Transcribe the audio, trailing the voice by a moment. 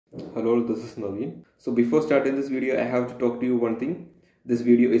Hello, this is Naveen. So before starting this video, I have to talk to you one thing. This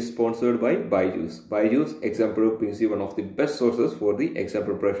video is sponsored by Byju's. Byju's Exam Pro brings you one of the best sources for the exam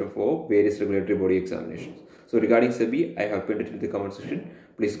preparation for various regulatory body examinations. So regarding SEBI, I have pinned it in the comment section.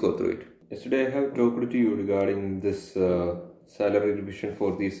 Please go through it. Yesterday, I have talked to you regarding this salary revision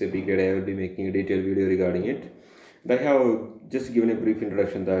for the SEBI Grade A. I will be making a detailed video regarding it. And I have just given a brief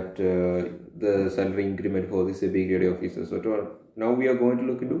introduction that the salary increment for the SEBI Grade A officer. So now we are going to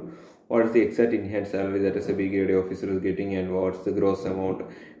look into what is the exact in-hand salary that a SEBI Grade A officer is getting and what's the gross amount.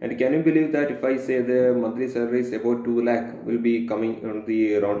 And can you believe that if I say the monthly salary is about 2 lakh will be coming on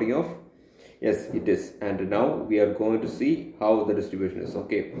the rounding off? Yes, it is. And now we are going to see how the distribution is.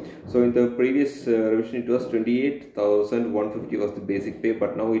 Okay, so in the previous revision it was 28,150 was the basic pay,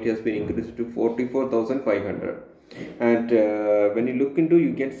 but now it has been increased to 44,500. And when you look into,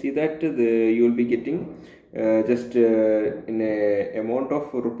 you can see that you will be getting just in a amount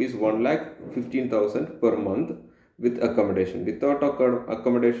of rupees 1,15,000 per month with accommodation. Without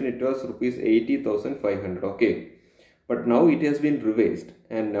accommodation it was rupees 80,500. Okay, but now it has been revised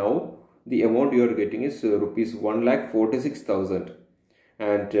and now the amount you are getting is rupees 1,46,000,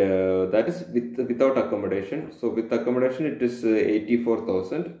 and that is without accommodation. So with accommodation it is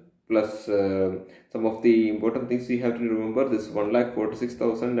 84,000 plus some of the important things you have to remember. This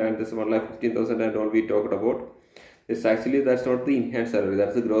 1,46,000 and this 1,15,000 and all we talked about is actually that's not the enhanced salary,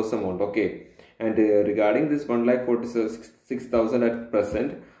 that's the gross amount. Okay, and regarding this 1,46,000 at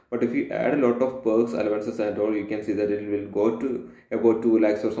present, but if you add a lot of perks, allowances and all, you can see that it will go to about 2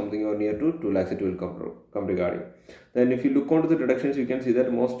 lakhs or something, or near to 2 lakhs it will come regarding. Then if you look onto the deductions, you can see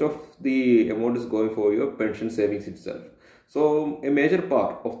that most of the amount is going for your pension savings itself. So a major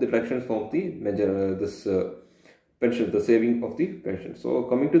part of the deductions from the pension, the saving of the pension. So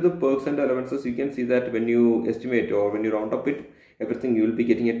coming to the perks and allowances, you can see that when you estimate or when you round up it, everything, you will be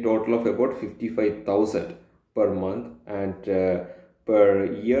getting a total of about 55,000 per month, and per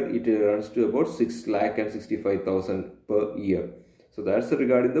year it runs to about 6,65,000 per year. So that's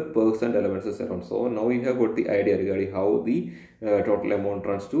regarding the perks and allowances around. So now you have got the idea regarding how the total amount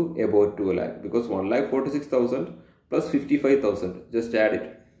runs to about 2 lakh, because 1,46,000 plus 55,000, just add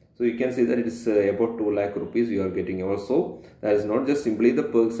it. So you can see that it is about 2 lakh rupees you are getting. Also, that is not just simply the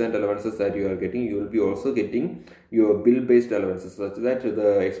perks and allowances that you are getting, you will be also getting your bill based allowances, such that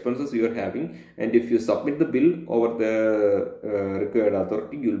the expenses you are having, and if you submit the bill over the required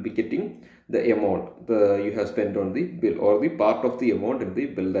authority, you will be getting the amount you have spent on the bill, or the part of the amount in the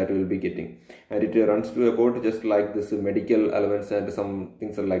bill that you will be getting. And it runs to about, just like this medical allowance and some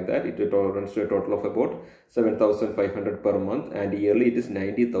things like that, it all runs to a total of about 7,500 per month, and yearly it is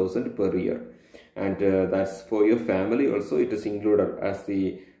 90,000 per year. And that's for your family also, it is included as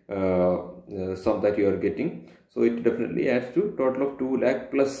the sum that you are getting. So it definitely adds to total of 2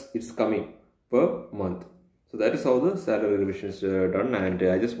 lakh plus it's coming per month. So that is how the salary revision is done, and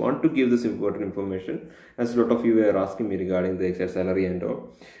I just want to give this important information as a lot of you were asking me regarding the exact salary and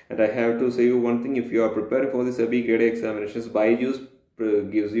all. And I have to say you one thing: if you are preparing for the SEBI Grade A examinations, Byju's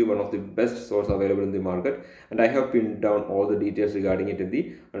gives you one of the best source available in the market, and I have pinned down all the details regarding it in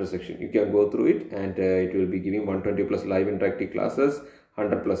the under section. You can go through it, and it will be giving 120 plus live interactive classes,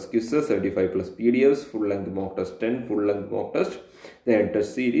 100 plus quizzes, 75 plus PDFs, full length mock test, 10 full length mock test, the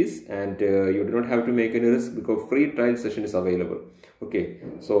test series, and you do not have to make any risk because free trial session is available. Okay,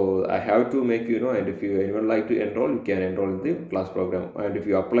 so I have to make you know, and if you anyone like to enroll, you can enroll in the class program, and if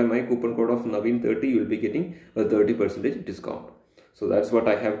you apply my coupon code of Naveen30, you will be getting a 30% discount. So that's what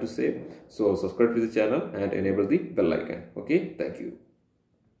I have to say. So subscribe to the channel and enable the bell icon. Okay, thank you.